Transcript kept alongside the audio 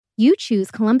You choose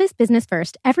Columbus Business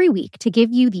First every week to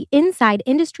give you the inside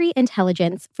industry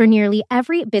intelligence for nearly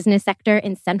every business sector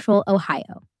in Central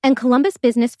Ohio. And Columbus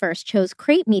Business First chose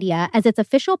Crate Media as its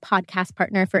official podcast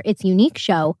partner for its unique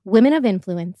show, Women of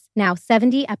Influence, now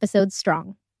 70 episodes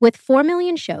strong. With 4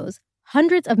 million shows,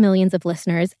 hundreds of millions of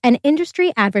listeners, and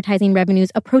industry advertising revenues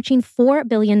approaching $4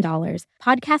 billion,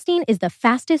 podcasting is the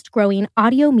fastest growing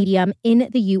audio medium in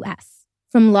the U.S.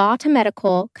 From law to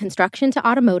medical, construction to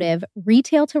automotive,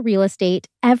 retail to real estate,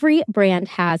 every brand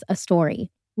has a story.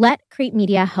 Let Crate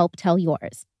Media help tell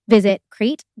yours. Visit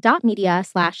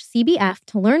crate.media/CBF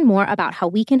to learn more about how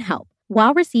we can help,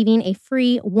 while receiving a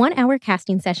free 1-hour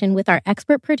casting session with our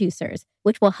expert producers,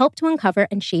 which will help to uncover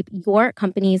and shape your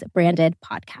company's branded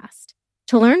podcast.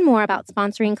 To learn more about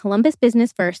sponsoring Columbus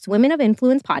Business First's Women of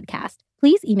Influence podcast,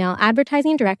 please email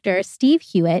Advertising Director Steve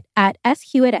Hewitt at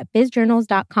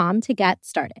shewitt@bizjournals.com to get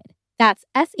started. That's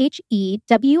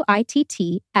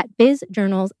SHEWITT at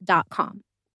bizjournals.com.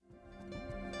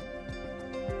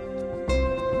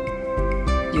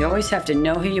 You always have to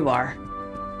know who you are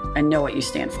and know what you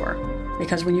stand for.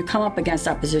 Because when you come up against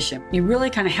opposition, you really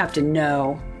kind of have to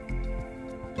know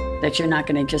that you're not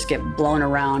going to just get blown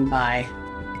around by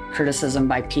criticism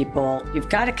by people. You've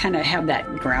got to kind of have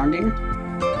that grounding.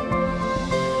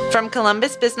 From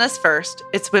Columbus Business First,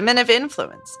 it's Women of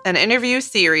Influence, an interview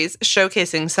series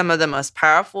showcasing some of the most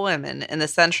powerful women in the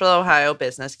Central Ohio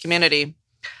business community.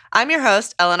 I'm your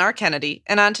host, Eleanor Kennedy,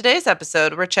 and on today's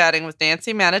episode, we're chatting with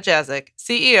Nancy Manijazic,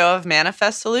 CEO of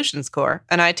Manifest Solutions Corp.,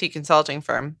 an IT consulting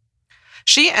firm.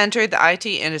 She entered the IT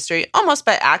industry almost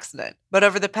by accident, but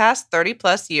over the past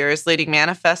 30-plus years leading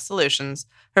Manifest Solutions,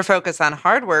 her focus on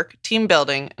hard work, team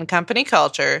building, and company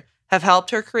culture have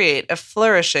helped her create a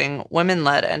flourishing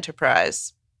women-led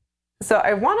enterprise. So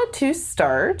I wanted to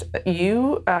start,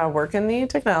 you work in the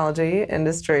technology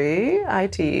industry,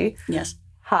 IT. Yes.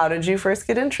 How did you first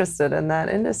get interested in that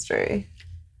industry?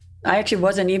 I actually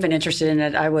wasn't even interested in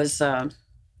it. I was a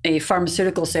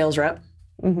pharmaceutical sales rep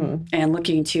and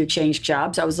looking to change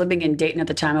jobs. I was living in Dayton at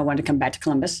the time. I wanted to come back to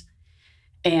Columbus.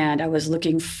 And I was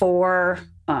looking for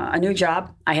a new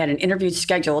job. I had an interview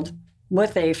scheduled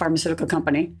with a pharmaceutical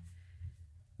company.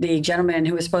 The gentleman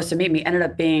who was supposed to meet me ended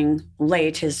up being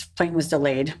late. His plane was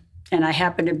delayed. And I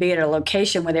happened to be at a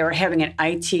location where they were having an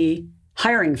IT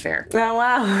hiring fair. Oh,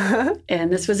 wow.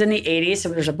 And this was in the 80s. So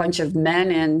there's a bunch of men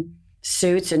in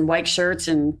suits and white shirts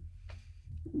and,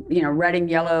 red and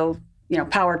yellow,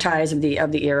 power ties of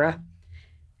the era.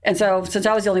 And so since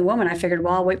I was the only woman, I figured,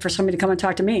 well, I'll wait for somebody to come and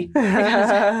talk to me.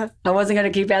 Because I wasn't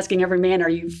going to keep asking every man, are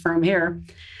you from here?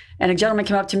 And a gentleman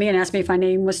came up to me and asked me if my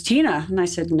name was Tina. And I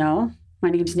said, no. My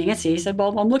name's Nancy. He said,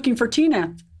 well, I'm looking for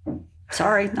Tina.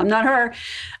 Sorry, I'm not her.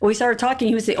 We started talking.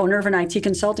 He was the owner of an IT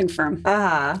consulting firm.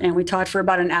 And we talked for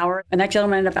about an hour. And that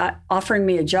gentleman ended up offering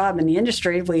me a job in the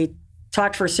industry. We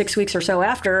talked for 6 weeks or so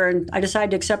after, and I decided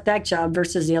to accept that job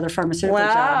versus the other pharmaceutical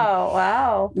job.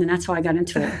 Wow. And that's how I got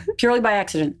into it, purely by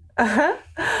accident.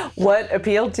 What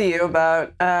appealed to you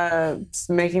about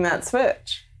making that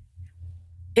switch?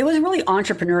 It was really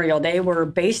entrepreneurial. They were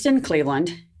based in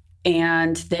Cleveland,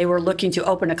 and they were looking to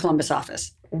open a Columbus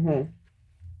office.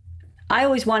 I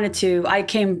always wanted to, I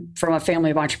came from a family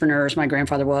of entrepreneurs. My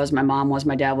grandfather was, my mom was,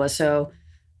 my dad was. So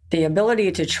the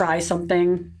ability to try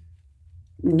something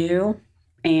new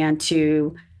and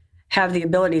to have the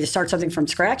ability to start something from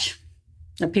scratch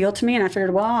appealed to me. And I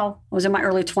figured, well, I was in my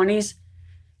early 20s.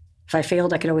 If I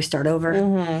failed, I could always start over.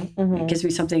 It gives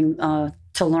me something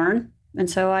to learn. And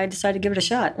so I decided to give it a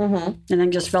shot and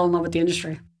then just fell in love with the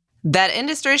industry. That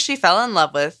industry she fell in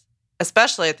love with,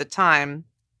 especially at the time,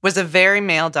 was a very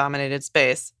male-dominated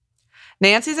space.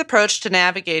 Nancy's approach to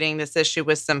navigating this issue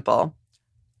was simple.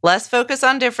 Less focus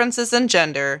on differences in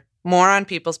gender, more on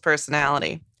people's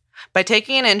personality. By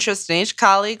taking an interest in each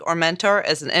colleague or mentor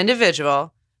as an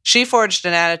individual, she forged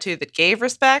an attitude that gave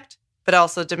respect, but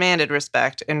also demanded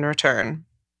respect in return.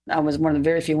 I was one of the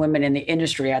very few women in the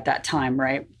industry at that time,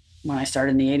 right, when I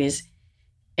started in the 80s.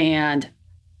 And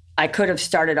I could have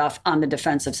started off on the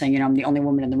defensive saying, I'm the only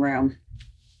woman in the room.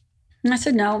 And I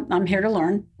said, no, I'm here to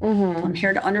learn. I'm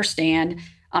here to understand.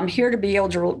 I'm here to be able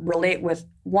to relate with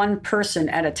one person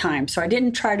at a time. So I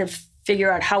didn't try to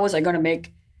figure out how was I going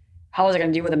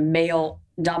to deal with a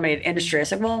male-dominated industry. I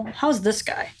said, well, how's this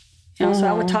guy? So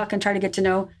I would talk and try to get to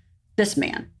know this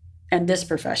man and this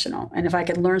professional. And if I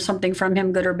could learn something from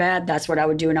him, good or bad, that's what I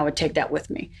would do, and I would take that with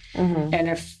me. And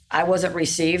if I wasn't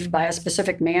received by a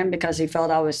specific man because he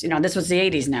felt I was, this was the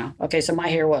 80s now. Okay, so my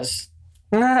hair was,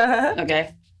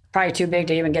 probably too big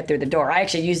to even get through the door. I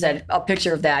actually used a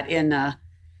picture of that in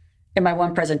in my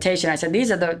one presentation, I said,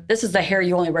 this is the hair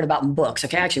you only read about in books.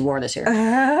 Okay, I actually wore this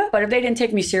hair. But if they didn't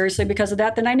take me seriously because of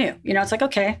that, then I knew. It's like,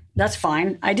 okay, that's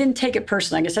fine. I didn't take it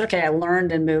personally. I said, okay, I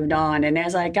learned and moved on. And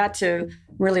as I got to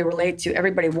really relate to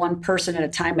everybody one person at a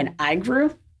time, and I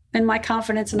grew in my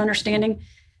confidence and understanding,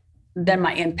 then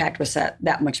my impact was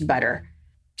that much better.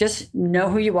 Just know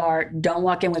who you are. Don't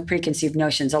walk in with preconceived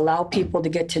notions. Allow people to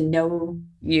get to know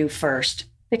you first,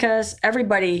 because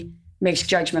everybody makes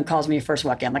judgment calls when you first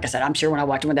walk in. Like I said, I'm sure when I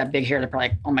walked in with that big hair, they're probably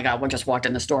like, oh my God, we just walked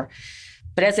in the store.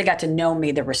 But as they got to know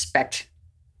me, the respect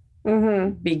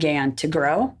began to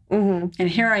grow. And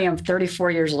here I am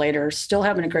 34 years later, still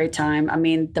having a great time. I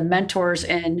mean, the mentors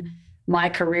in my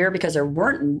career, because there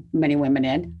weren't many women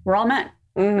in, were all men,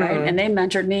 right? And they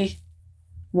mentored me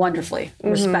wonderfully,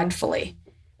 respectfully.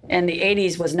 And the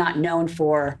 80s was not known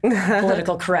for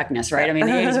political correctness, right? I mean,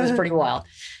 the 80s was pretty wild.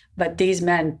 But these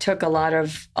men took a lot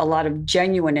of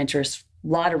genuine interest, a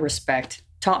lot of respect,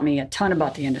 taught me a ton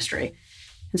about the industry.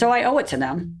 And so I owe it to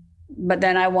them. But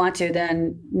then I want to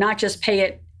then not just pay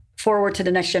it forward to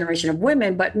the next generation of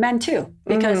women, but men too.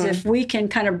 Because if we can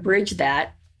kind of bridge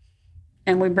that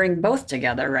and we bring both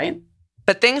together, right?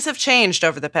 But things have changed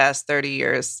over the past 30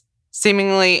 years,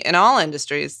 seemingly in all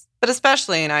industries, but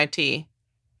especially in IT.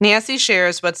 Nancy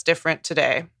shares what's different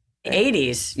today.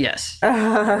 80s, yes.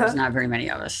 There's not very many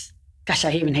of us. Gosh,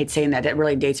 I even hate saying that. It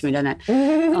really dates me, doesn't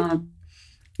it?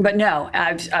 But no,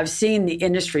 I've seen the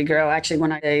industry grow. Actually,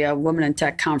 when I had a Women in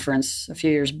Tech conference a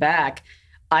few years back,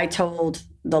 I told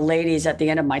the ladies at the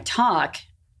end of my talk,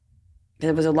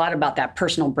 there was a lot about that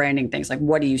personal branding things, like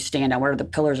what do you stand on? What are the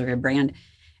pillars of your brand?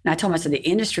 And I told them, I said, the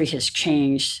industry has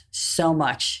changed so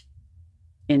much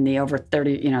in the over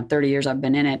 30 years I've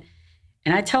been in it.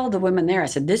 And I told the women there, I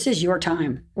said, this is your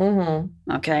time,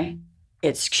 okay?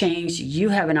 It's changed. You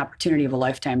have an opportunity of a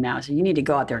lifetime now, so you need to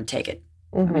go out there and take it.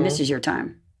 I mean, this is your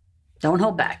time. Don't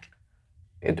hold back.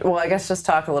 Well, I guess just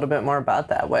talk a little bit more about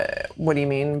that. What do you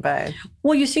mean by?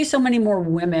 Well, you see so many more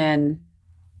women,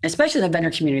 especially in the vendor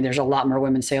community, there's a lot more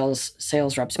women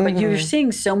sales reps, but you're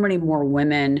seeing so many more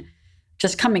women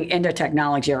just coming into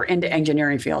technology or into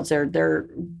engineering fields. They're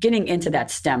getting into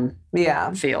that STEM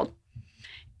field.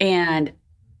 And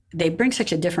they bring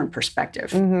such a different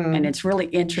perspective. And it's really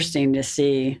interesting to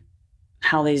see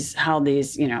how these,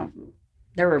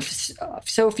 there were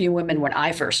so few women when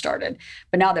I first started,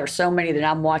 but now there's so many that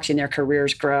I'm watching their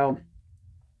careers grow.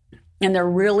 And they're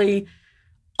really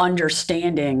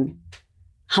understanding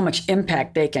how much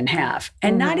impact they can have.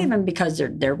 And not even because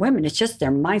they're women, it's just their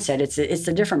mindset. It's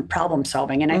a different problem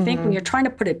solving. And I think when you're trying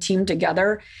to put a team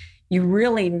together, you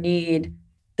really need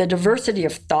the diversity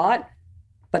of thought,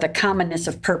 but the commonness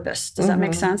of purpose. Does that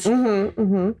make sense?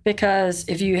 Because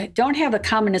if you don't have a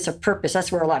commonness of purpose, that's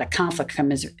where a lot of conflict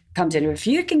comes in. If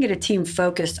you can get a team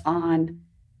focused on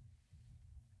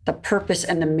the purpose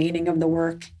and the meaning of the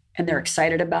work, and they're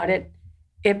excited about it,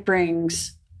 it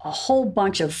brings a whole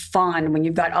bunch of fun when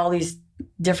you've got all these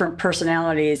different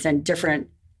personalities and different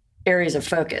areas of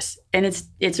focus. And it's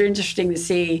interesting to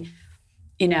see,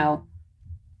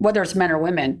 whether it's men or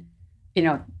women,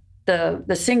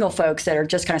 the single folks that are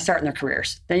just kind of starting their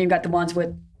careers. Then you've got the ones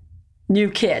with new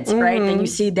kids, right? And you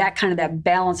see that kind of that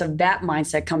balance of that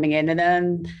mindset coming in. And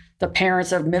then the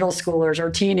parents of middle schoolers or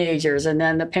teenagers, and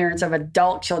then the parents of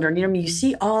adult children. You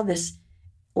see all this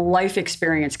life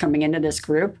experience coming into this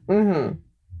group.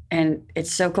 And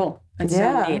it's so cool. It's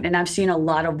so neat. And I've seen a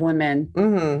lot of women.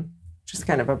 Just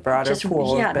kind of a broader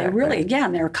pool. Yeah, they really,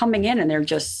 and they're coming in and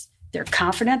they're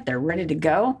confident, they're ready to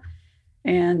go.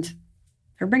 And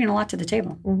they're bringing a lot to the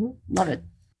table. Love it.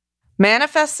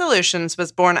 Manifest Solutions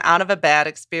was born out of a bad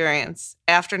experience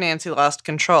after Nancy lost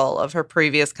control of her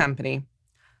previous company.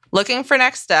 Looking for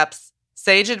next steps,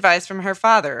 sage advice from her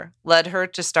father led her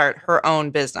to start her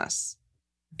own business.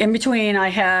 In between, I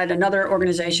had another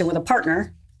organization with a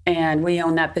partner, and we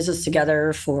owned that business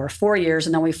together for 4 years,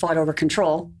 and then we fought over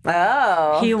control.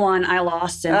 He won, I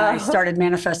lost, and I started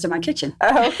Manifest in my kitchen.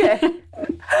 Okay.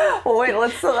 Well, wait,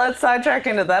 let's sidetrack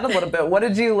into that a little bit. What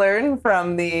did you learn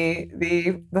from the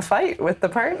fight with the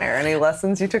partner? Any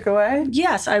lessons you took away?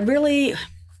 Yes, I really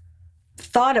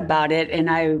thought about it,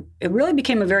 and it really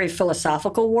became a very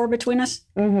philosophical war between us.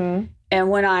 And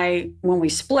when we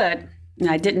split, and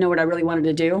I didn't know what I really wanted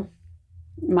to do,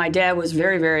 my dad was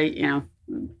very, very,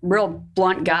 real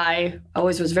blunt guy,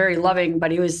 always was very loving,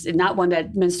 but he was not one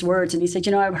that minced words. And he said,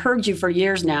 I've heard you for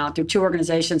years now through 2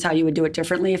 organizations how you would do it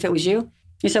differently if it was you.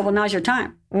 He said, well, now's your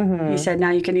time. He said,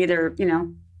 now you can either,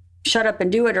 shut up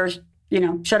and do it, or,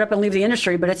 shut up and leave the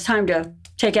industry, but it's time to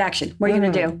take action. What are you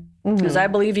going to do? Because I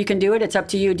believe you can do it. It's up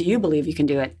to you. Do you believe you can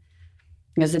do it?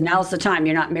 Because now's the time.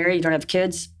 You're not married. You don't have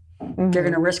kids. If you're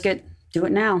going to risk it, do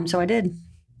it now. So I did.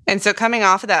 And so coming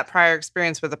off of that prior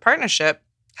experience with a partnership,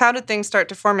 how did things start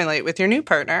to formulate with your new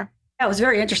partner? Yeah, it was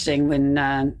very interesting when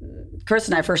Chris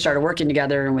and I first started working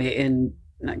together, and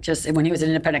when he was an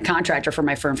independent contractor for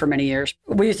my firm for many years.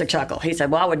 We used to chuckle. He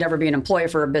said, well, I would never be an employee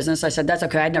for a business. I said, that's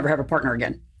okay. I'd never have a partner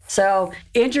again. So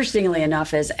interestingly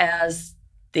enough, as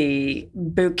the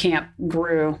boot camp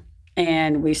grew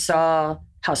and we saw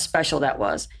how special that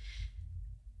was,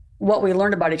 what we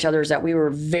learned about each other is that we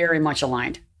were very much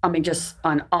aligned. I mean, just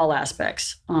on all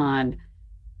aspects, on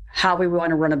how we want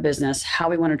to run a business, how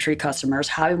we want to treat customers,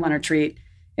 how we want to treat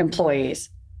employees,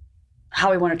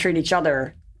 how we want to treat each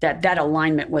other. That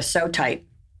alignment was so tight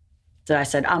that I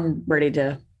said, I'm ready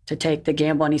to take the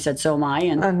gamble. And he said, so am I.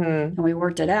 And we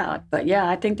worked it out. But yeah,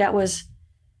 I think that was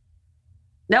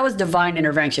divine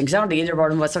intervention, because I don't think either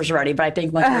one of us was ready. But I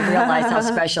think once we realized how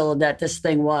special that this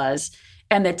thing was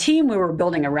and the team we were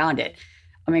building around it.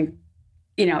 I mean,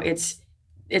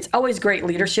 it's always great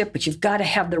leadership, but you've got to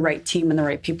have the right team and the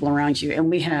right people around you. And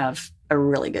we have a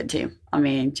really good team. I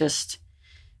mean, just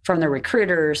from the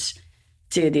recruiters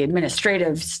to the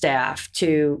administrative staff,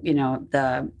 to,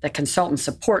 the consultant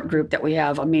support group that we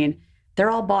have. I mean, they're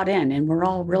all bought in, and we're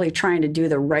all really trying to do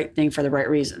the right thing for the right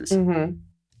reasons. Mm-hmm.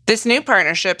 This new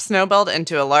partnership snowballed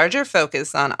into a larger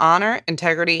focus on honor,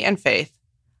 integrity, and faith.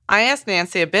 I asked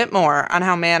Nancy a bit more on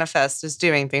how Manifest is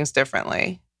doing things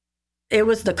differently. It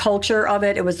was the culture of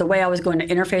it. It was the way I was going to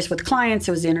interface with clients.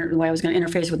 It was the way I was going to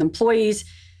interface with employees.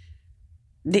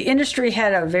 The industry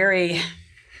had a very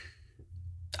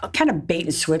kind of bait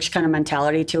and switch kind of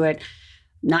mentality to it,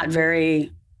 not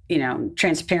very,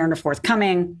 transparent or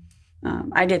forthcoming.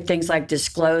 I did things like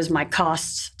disclose my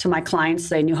costs to my clients.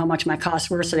 They knew how much my costs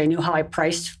were, so they knew how I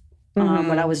priced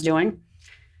what I was doing.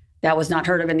 That was not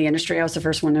heard of in the industry. I was the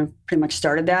first one who pretty much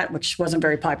started that, which wasn't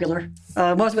very popular.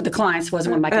 It was with the clients,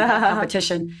 wasn't with my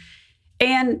competition.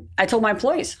 And I told my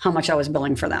employees how much I was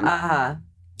billing for them.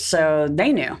 So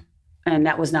they knew. And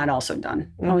that was not also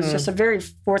done. It was just a very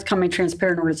forthcoming,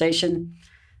 transparent organization.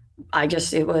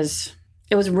 It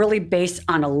was really based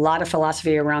on a lot of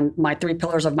philosophy around my 3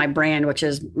 pillars of my brand, which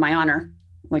is my honor,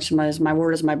 which was my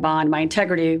word is my bond, my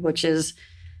integrity, which is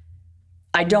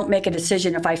I don't make a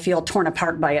decision if I feel torn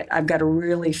apart by it. I've got to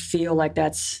really feel like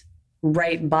that's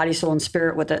right, body, soul, and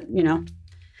spirit with it,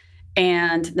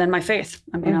 And then my faith.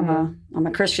 I mean, I'm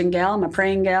a Christian gal, I'm a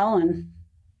praying gal, and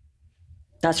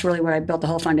that's really what I built the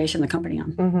whole foundation of the company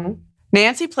on.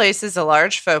 Nancy places a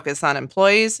large focus on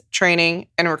employees, training,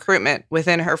 and recruitment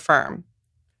within her firm,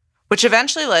 which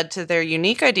eventually led to their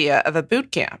unique idea of a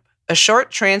boot camp, a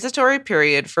short transitory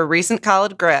period for recent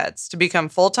college grads to become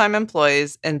full-time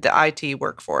employees in the IT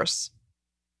workforce.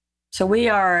 So we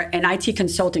are an IT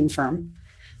consulting firm.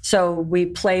 So we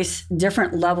place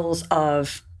different levels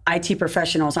of IT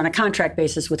professionals on a contract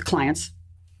basis with clients.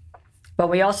 But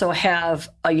we also have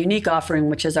a unique offering,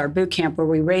 which is our boot camp, where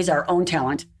we raise our own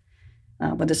talent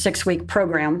with a 6-week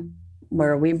program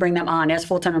where we bring them on as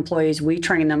full-time employees. We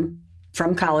train them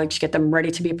from college, get them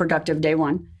ready to be productive day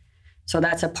one. So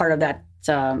that's a part of that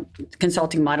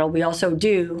consulting model. We also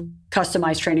do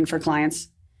customized training for clients.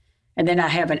 And then I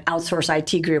have an outsourced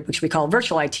IT group, which we call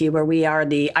virtual IT, where we are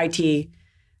the IT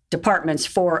departments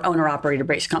for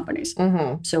owner-operator-based companies.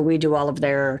 So we do all of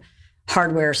their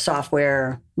hardware,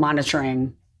 software,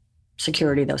 monitoring,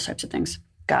 security, those types of things.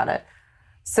 Got it.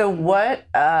 So what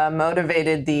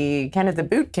motivated the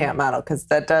boot camp model? Because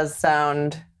that does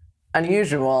sound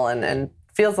unusual and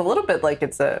feels a little bit like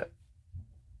it's a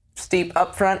steep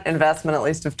upfront investment, at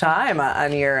least of time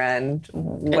on your end.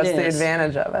 What's the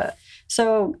advantage of it?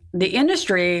 So the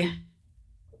industry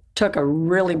took a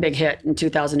really big hit in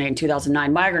 2008 and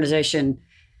 2009. My organization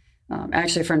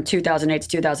actually from 2008 to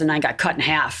 2009 got cut in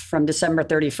half from December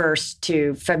 31st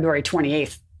to February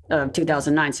 28th of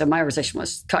 2009. So my organization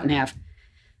was cut in half.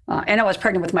 And I was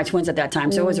pregnant with my twins at that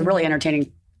time. So it was a really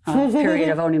entertaining period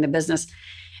of owning the business.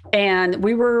 And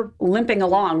we were limping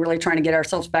along, really trying to get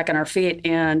ourselves back on our feet.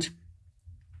 And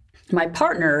my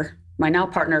now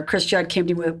partner, Chris Judd, came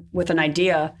to me with an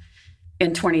idea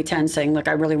in 2010 saying, look,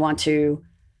 I really want to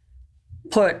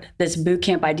put this boot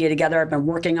camp idea together. I've been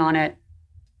working on it.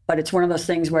 But it's one of those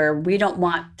things where we don't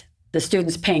want the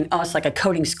students paying us like a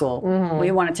coding school.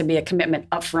 We want it to be a commitment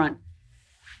up front.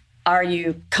 Are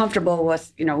you comfortable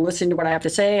with, listening to what I have to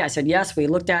say? I said, yes. We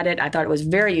looked at it. I thought it was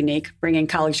very unique, bringing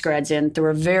college grads in through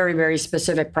a very, very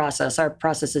specific process. Our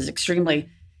process is extremely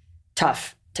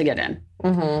tough to get in.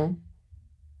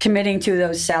 Committing to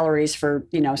those salaries for,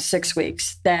 6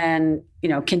 weeks, then,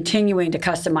 continuing to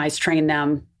customize train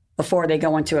them before they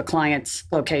go into a client's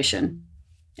location.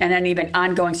 and then even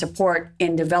ongoing support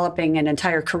in developing an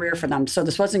entire career for them. So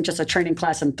this wasn't just a training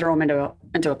class and throw them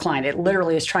into a client. It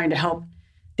literally is trying to help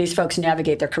these folks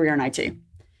navigate their career in IT.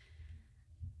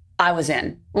 I was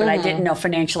in, but I didn't know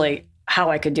financially how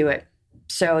I could do it.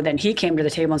 So then he came to the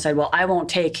table and said, well, I won't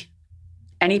take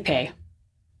any pay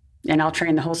and I'll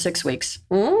train the whole 6 weeks.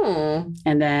 And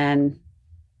then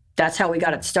that's how we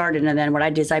got it started. And then what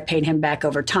I did is I paid him back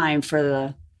over time for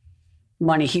the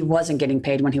money he wasn't getting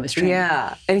paid when he was training.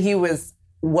 Yeah. And he was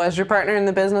your partner in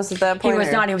the business at that point? He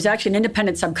was not. He was actually an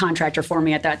independent subcontractor for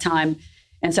me at that time.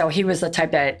 And so he was the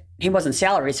type that he wasn't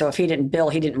salaried. So if he didn't bill,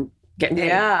 he didn't get paid.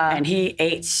 Yeah. And he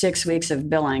ate 6 weeks of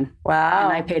billing. Wow.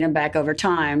 And I paid him back over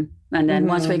time. And then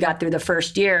once we got through the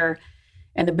first year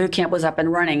and the boot camp was up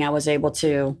and running, I was able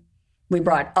to, we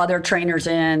brought other trainers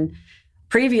in.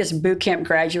 Previous boot camp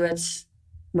graduates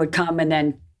would come and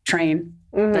then train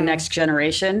the next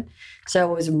generation.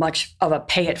 So it was much of a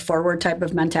pay it forward type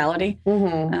of mentality.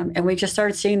 And we just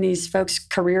started seeing these folks'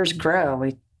 careers grow.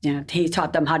 He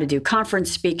taught them how to do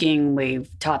conference speaking. We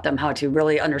taught them how to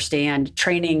really understand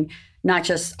training, not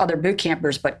just other boot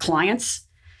campers, but clients.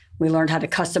 We learned how to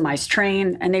customize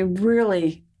train. And they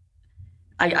really,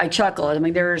 I chuckle. I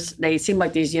mean, they seem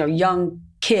like these, young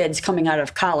kids coming out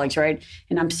of college, right?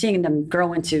 And I'm seeing them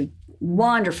grow into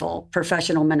wonderful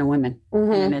professional men and women.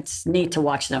 And it's neat to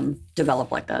watch them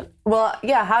develop like that. Well,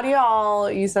 yeah. How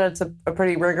do you said it's a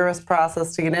pretty rigorous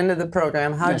process to get into the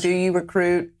program. How do you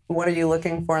recruit? What are you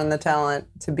looking for in the talent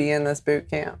to be in this boot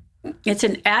camp? It's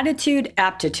an attitude,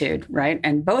 aptitude, right?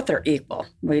 And both are equal.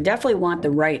 We definitely want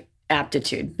the right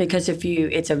aptitude because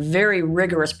it's a very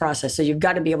rigorous process. So you've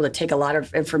got to be able to take a lot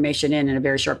of information in a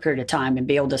very short period of time and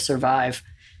be able to survive,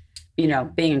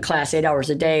 being in class 8 hours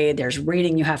a day. There's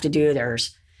reading you have to do.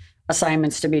 There's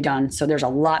assignments to be done. So there's a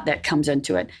lot that comes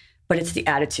into it, but it's the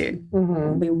attitude.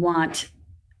 We want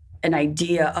an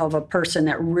idea of a person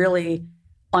that really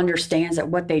understands that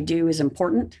what they do is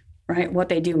important, right? What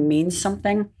they do means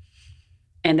something,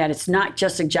 and that it's not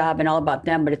just a job and all about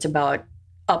them, but it's about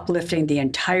uplifting the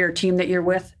entire team that you're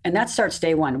with. And that starts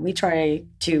day one. We try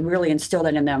to really instill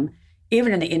that in them,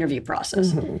 even in the interview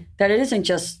process, that it isn't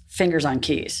just fingers on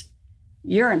keys.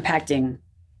 You're impacting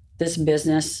this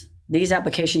business. These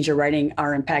applications you're writing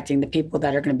are impacting the people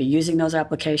that are going to be using those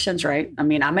applications, right? I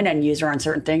mean, I'm an end user on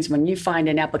certain things. When you find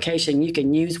an application you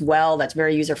can use well, that's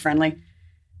very user-friendly,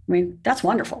 I mean, that's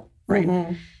wonderful, right?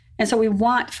 And so we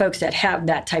want folks that have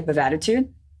that type of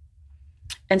attitude.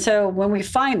 And so when we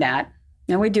find that,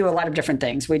 and we do a lot of different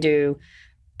things. We do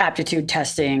aptitude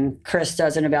testing. Chris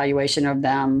does an evaluation of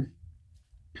them.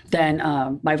 Then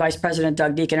my vice president,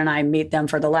 Doug Deacon, and I meet them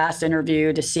for the last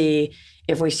interview to see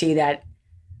if we see that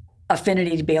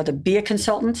affinity to be able to be a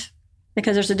consultant,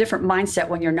 because there's a different mindset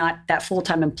when you're not that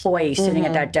full-time employee sitting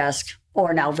at that desk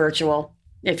or now virtual.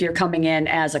 If you're coming in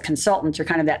as a consultant, you're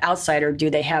kind of that outsider. Do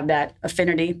they have that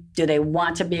affinity? Do they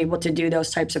want to be able to do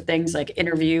those types of things like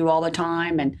interview all the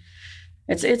time? And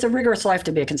it's a rigorous life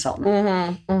to be a consultant.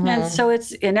 And so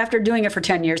and after doing it for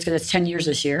 10 years, because it's 10 years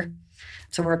this year,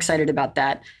 so we're excited about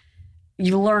that.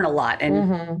 You learn a lot.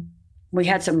 And we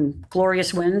had some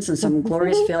glorious wins and some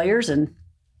glorious failures. And,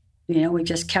 we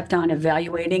just kept on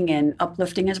evaluating and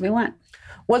uplifting as we went.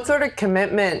 What sort of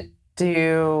commitment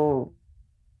do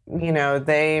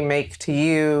they make to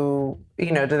you?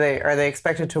 Are they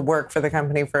expected to work for the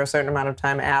company for a certain amount of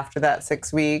time after that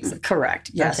 6 weeks?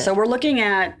 Correct. Yes. Okay. So we're looking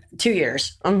at 2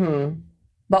 years.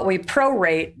 But we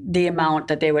prorate the amount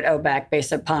that they would owe back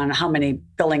based upon how many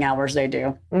billing hours they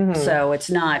do. So it's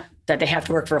not that they have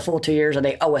to work for a full 2 years or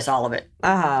they owe us all of it.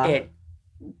 It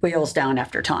wheels down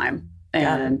after time.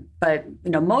 But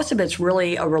most of it's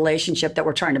really a relationship that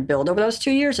we're trying to build over those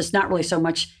 2 years. It's not really so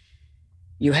much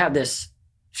you have this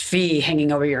fee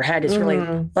hanging over your head. It's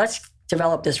really, let's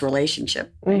develop this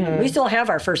relationship. We still have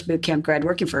our first boot camp grad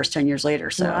working for us 10 years later.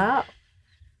 So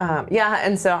wow.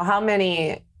 And so how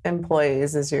many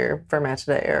employees is your firm at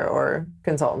today or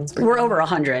consultants? We're over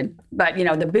 100. But,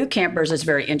 the boot campers is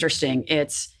very interesting.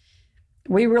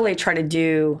 We really try to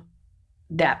do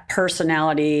that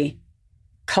personality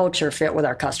culture fit with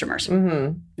our customers,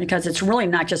 because it's really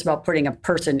not just about putting a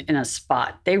person in a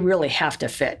spot. They really have to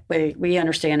fit. We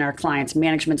understand our clients'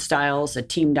 management styles, the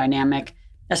team dynamic,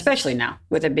 especially now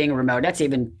with it being remote. That's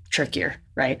even trickier,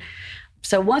 right?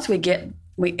 So once we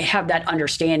have that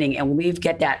understanding and we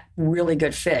get that really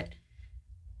good fit,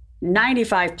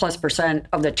 95+%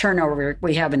 of the turnover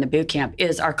we have in the boot camp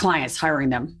is our clients hiring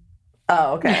them.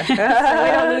 Oh, okay. So we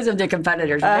don't lose them to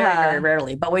competitors very, very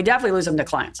rarely, but we definitely lose them to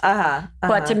clients.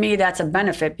 But to me, that's a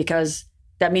benefit because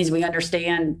that means we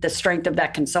understand the strength of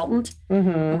that consultant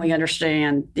and we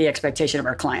understand the expectation of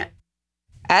our client.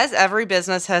 As every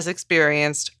business has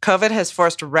experienced, COVID has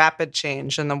forced rapid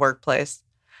change in the workplace.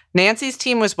 Nancy's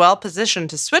team was well positioned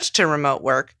to switch to remote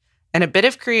work, and a bit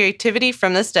of creativity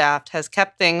from the staff has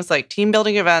kept things like team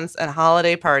building events and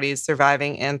holiday parties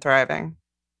surviving and thriving.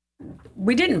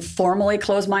 We didn't formally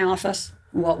close my office.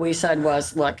 What we said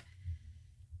was, look,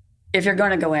 if you're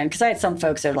going to go in, because I had some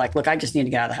folks that are like, look, I just need to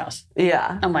get out of the house.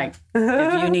 Yeah. I'm like,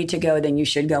 if you need to go, then you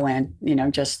should go in,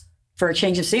 just for a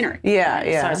change of scenery. Yeah, right?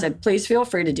 yeah. So I said, please feel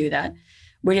free to do that.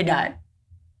 We did not,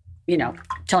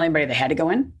 tell anybody they had to go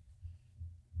in.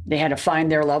 They had to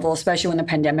find their level, especially when the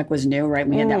pandemic was new, right?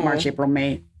 We had that March, April,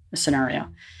 May scenario.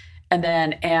 And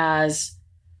then as,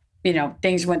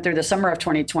 things went through the summer of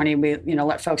 2020, we,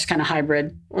 let folks kind of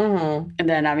hybrid. And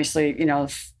then obviously,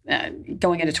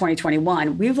 going into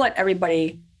 2021, we've let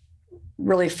everybody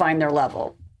really find their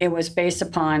level. It was based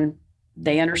upon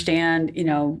they understand,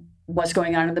 what's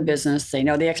going on in the business. They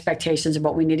know the expectations of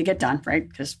what we need to get done, right?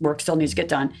 Because work still needs to get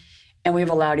done. And we've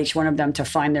allowed each one of them to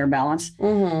find their balance.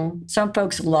 Some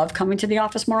folks love coming to the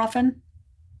office more often.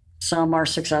 Some are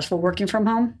successful working from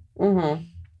home.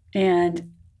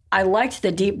 And I liked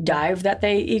the deep dive that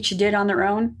they each did on their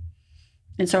own.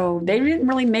 And so they didn't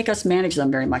really make us manage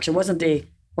them very much. It wasn't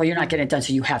well, you're not getting it done,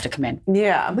 so you have to come in.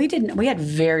 Yeah. We had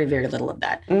very, very little of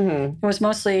that. It was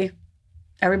mostly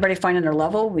everybody finding their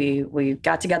level. We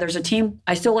got together as a team.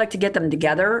 I still like to get them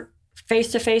together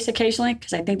face-to-face occasionally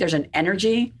because I think there's an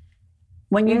energy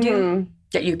when you do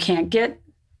that you can't get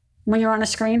when you're on a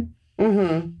screen.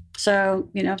 So,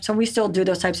 so we still do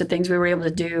those types of things. We were able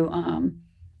to do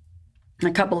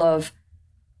a couple of,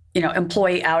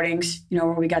 employee outings, where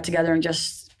we got together and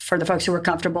just, for the folks who were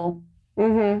comfortable,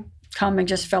 come and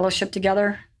just fellowship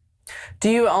together. Do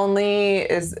you only,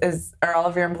 are all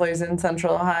of your employees in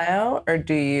Central Ohio, or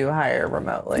do you hire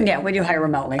remotely? Yeah, we do hire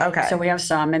remotely. Okay. So we have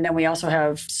some, and then we also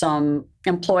have some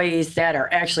employees that are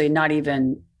actually not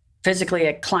even physically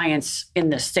at clients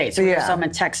in the States. So we have some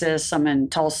in Texas, some in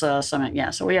Tulsa,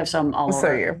 so we have some all over.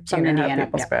 So you're some in Indiana. Indiana.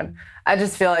 People spread. I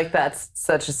just feel like that's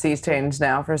such a sea change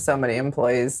now for so many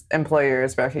employers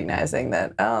recognizing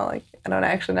that, I don't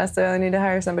actually necessarily need to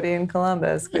hire somebody in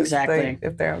Columbus. Exactly.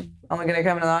 If they're only going to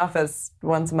come into the office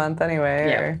once a month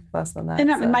anyway, or less than that.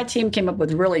 And my team came up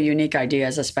with really unique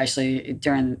ideas, especially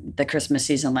during the Christmas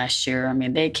season last year. I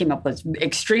mean, they came up with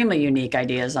extremely unique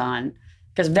ideas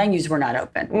because venues were not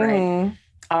open, right?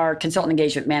 Our consultant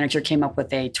engagement manager came up with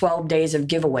 12 days of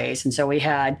giveaways. And so we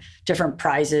had different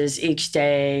prizes each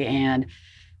day, and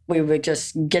we would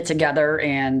just get together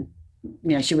and,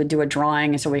 she would do a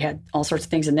drawing. And so we had all sorts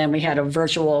of things. And then we had a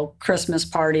virtual Christmas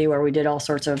party where we did all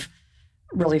sorts of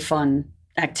really fun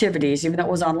activities, even though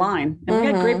it was online. And we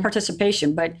had great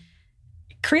participation, but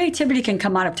creativity can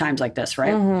come out of times like this,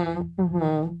 right?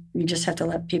 You just have to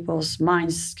let people's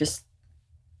minds just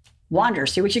wander,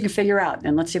 see what you can figure out,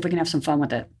 and let's see if we can have some fun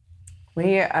with it.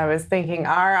 I was thinking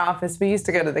our office, we used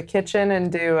to go to the kitchen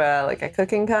and do a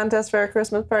cooking contest for our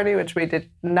Christmas party, which we did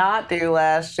not do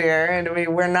last year. And we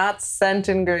were not sent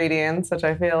ingredients, which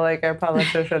I feel like our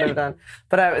publisher should have done.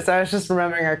 But I was just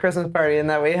remembering our Christmas party and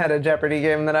that we had a Jeopardy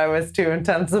game that I was too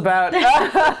intense about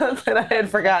that I had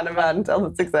forgotten about until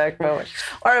this exact moment.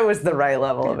 Or it was the right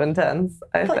level of intense,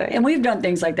 I think. And we've done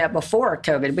things like that before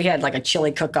COVID. We had a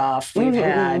chili cook-off. We've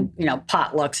had,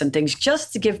 potlucks and things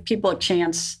just to give people a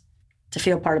chance to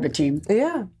feel part of a team.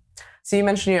 Yeah. So you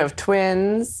mentioned you have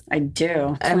twins. I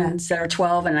do. Twins that are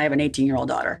 12, and I have an 18-year-old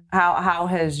daughter. How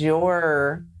has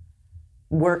your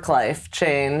work life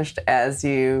changed as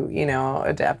you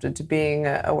adapted to being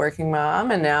a working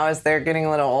mom? And now as they're getting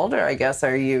a little older, I guess,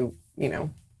 are you,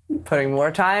 putting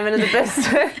more time into the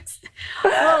business?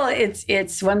 Well,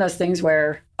 it's one of those things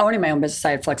where owning my own business,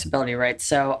 I had flexibility, right?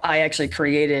 So I actually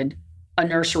created a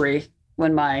nursery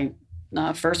when my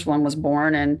first one was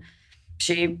born, and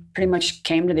she pretty much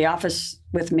came to the office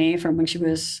with me from when she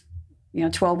was,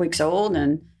 12 weeks old,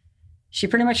 and she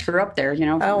pretty much grew up there,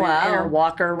 Oh, wow. in her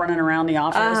walker, running around the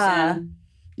office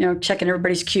and, checking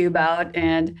everybody's cube out.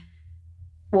 And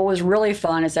what was really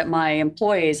fun is that my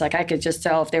employees, I could just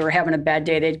tell if they were having a bad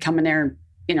day, they'd come in there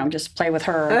and, just play with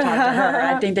her or talk to her.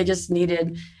 I think they just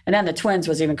needed, and then the twins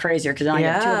was even crazier because I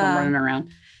have two of them running around.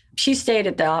 She stayed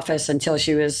at the office until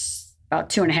she was about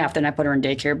 2.5, then I put her in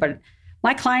daycare. But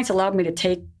my clients allowed me to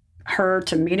take her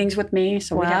to meetings with me.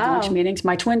 So we had lunch meetings.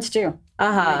 My twins too.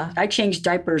 I changed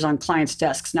diapers on clients'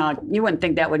 desks. Now, you wouldn't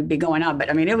think that would be going on,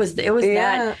 but I mean, it was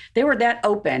that, they were that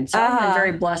open. So I've been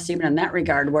very blessed even in that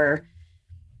regard where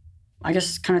I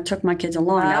just kind of took my kids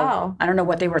along. Now, I don't know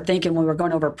what they were thinking when we were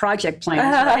going over project plans,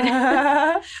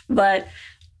 right? But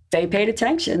they paid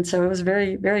attention. So it was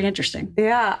very, very interesting.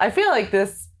 Yeah. I feel like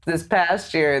this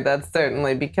past year, that's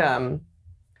certainly become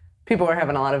people were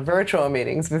having a lot of virtual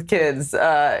meetings with kids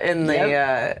in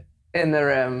the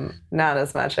room. Not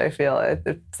as much, I feel.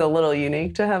 It's a little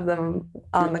unique to have them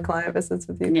on the client visits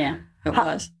with you. Yeah, it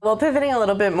was. Well, pivoting a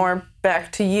little bit more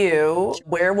back to you,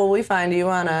 where will we find you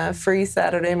on a free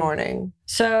Saturday morning?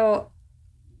 So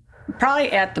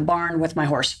probably at the barn with my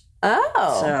horse.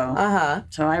 Oh,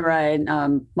 So I ride.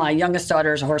 My youngest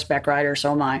daughter is a horseback rider,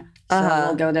 so am I. So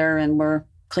we'll go there and we're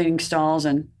cleaning stalls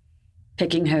and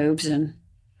picking hooves. And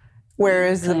where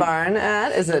is the barn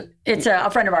at? Is it? It's a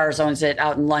friend of ours owns it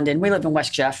out in London. We live in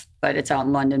West Jeff, but it's out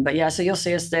in London. But yeah, so you'll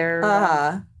see us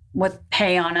there with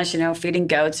hay on us, feeding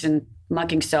goats and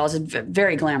mucking stalls. It's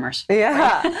very glamorous.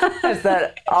 Yeah. Has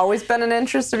that always been an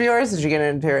interest of yours? Did you get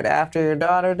into it after your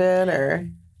daughter did, or?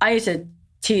 I used to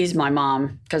tease my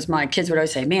mom because my kids would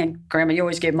always say, "Man, Grandma, you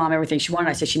always gave Mom everything she wanted."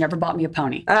 I said, "She never bought me a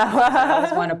pony." I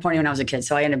always wanted a pony when I was a kid,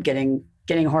 so I ended up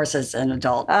getting horses as an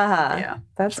adult. Yeah,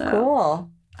 that's cool.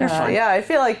 They're fun. Yeah, I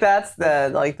feel like that's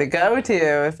the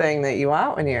go-to thing that you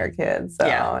want when you're a kid. So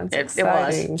yeah, it's it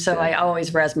was. So I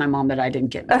always razzed my mom that I didn't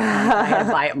get it. I had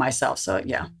to buy it myself. So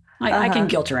yeah. I can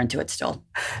guilt her into it still.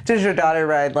 Does your daughter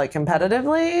ride like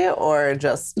competitively or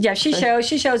just? Yeah, she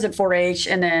shows at 4-H,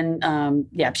 and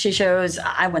then she shows.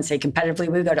 I wouldn't say competitively.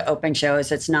 We go to open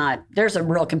shows. It's not. There's a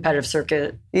real competitive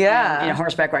circuit. Yeah.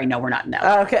 Horseback riding. No, we're not in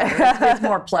that. Okay. It's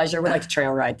more pleasure. We like to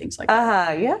trail ride, things like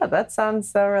that. Yeah, that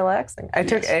sounds so relaxing. I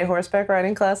took a horseback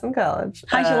riding class in college.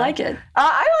 How'd you like it?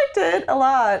 I liked it a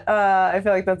lot. I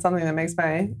feel like that's something that makes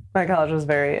my college was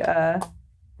very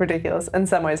ridiculous in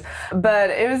some ways, but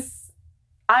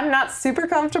I'm not super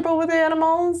comfortable with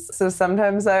animals, so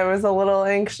sometimes I was a little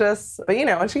anxious. But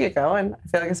once you get going, I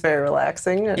feel like it's very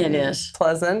relaxing. And it is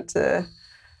pleasant to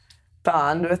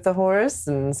bond with the horse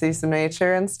and see some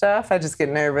nature and stuff. I just get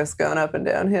nervous going up and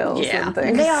down hills and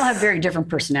things. They all have very different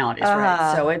personalities,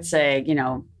 right? So it's a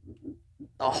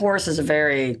horse is a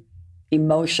very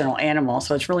emotional animal,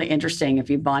 so it's really interesting if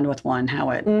you bond with one,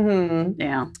 how it,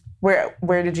 yeah.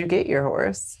 Where did you get your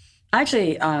horse? I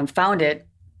actually found it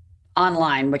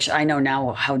online, which I know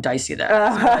now how dicey that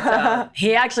is. But,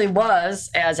 he actually was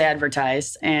as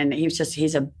advertised, and he's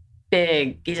a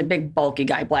big bulky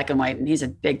guy, black and white, and he's a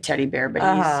big teddy bear,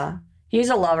 but he's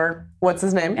a lover. What's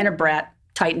his name? And a brat,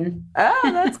 Titan. Oh,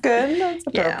 that's good. That's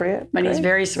appropriate. Yeah, but he's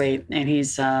very sweet, and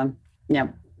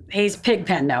he's pig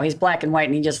pen though. He's black and white,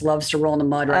 and he just loves to roll in the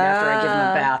mud right after I give him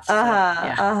a bath.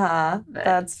 So,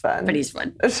 That's fun. But he's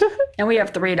fun. And we have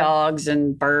 3 dogs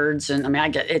and birds, and I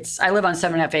live on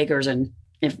 7.5 acres, and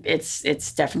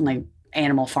it's definitely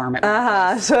animal farm.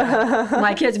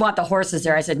 My kids want the horses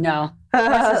there. I said no.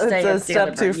 It's a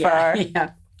step too far. Yeah.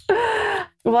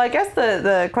 Well, I guess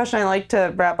the question I like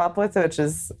to wrap up with, which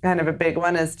is kind of a big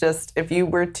one, is just if you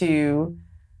were to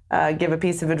give a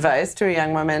piece of advice to a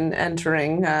young woman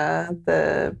entering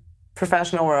the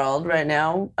professional world right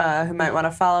now who might want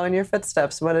to follow in your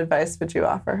footsteps, what advice would you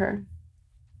offer her?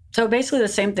 So basically the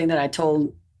same thing that I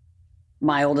told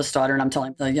my oldest daughter, and I'm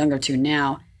telling the younger 2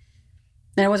 now.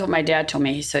 And it was what my dad told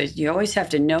me. He says, you always have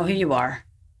to know who you are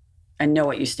and know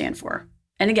what you stand for.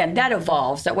 And again, that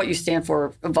evolves, that what you stand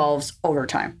for evolves over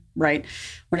time, right?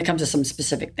 When it comes to some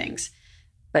specific things.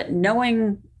 But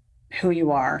knowing who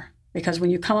you are, because when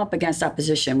you come up against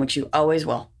opposition, which you always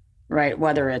will, right?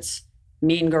 Whether it's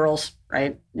mean girls,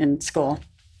 right, in school,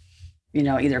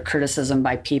 either criticism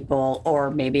by people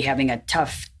or maybe having a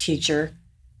tough teacher,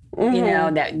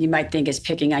 that you might think is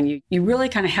picking on you. You really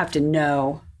kind of have to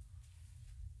know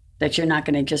that you're not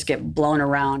going to just get blown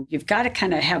around. You've got to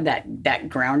kind of have that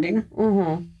grounding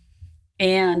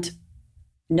and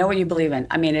know what you believe in.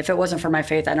 I mean, if it wasn't for my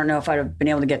faith, I don't know if I'd have been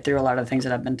able to get through a lot of the things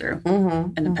that I've been through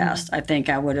in the past. I think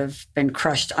I would have been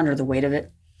crushed under the weight of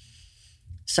it.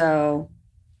 So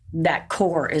that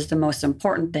core is the most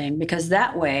important thing, because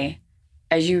that way,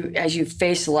 as you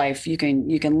face life, you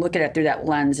can look at it through that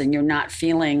lens, and you're not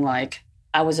feeling like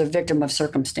I was a victim of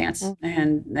circumstance.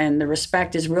 And the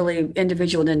respect is really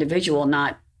individual to individual,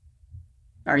 not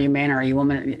are you a man or are you a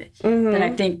woman? Then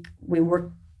I think we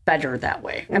work better that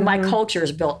way. And my culture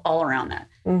is built all around that.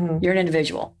 You're an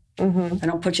individual. I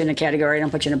don't put you in a category. I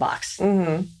don't put you in a box.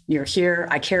 You're here.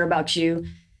 I care about you.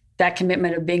 That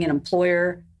commitment of being an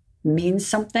employer means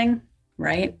something,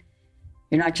 right?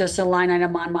 You're not just a line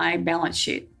item on my balance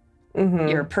sheet.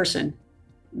 You're a person.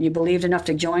 You believed enough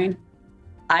to join.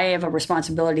 I have a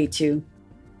responsibility to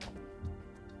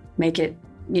make it,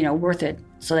 worth it,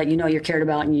 so that you're cared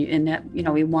about, and that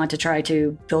we want to try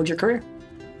to build your career.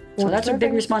 So that's a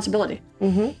big responsibility.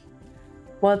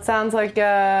 Well, it sounds like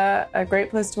a great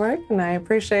place to work, and I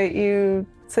appreciate you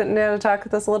sitting down to talk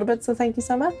with us a little bit. So thank you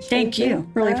so much. Thank you.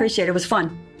 Really appreciate it. It was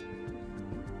fun.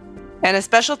 And a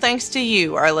special thanks to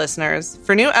you, our listeners.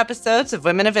 For new episodes of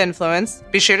Women of Influence,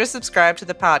 be sure to subscribe to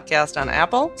the podcast on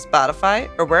Apple, Spotify,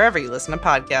 or wherever you listen to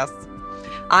podcasts.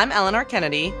 I'm Eleanor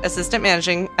Kennedy, Assistant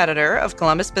Managing Editor of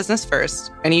Columbus Business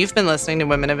First, and you've been listening to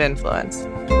Women of Influence.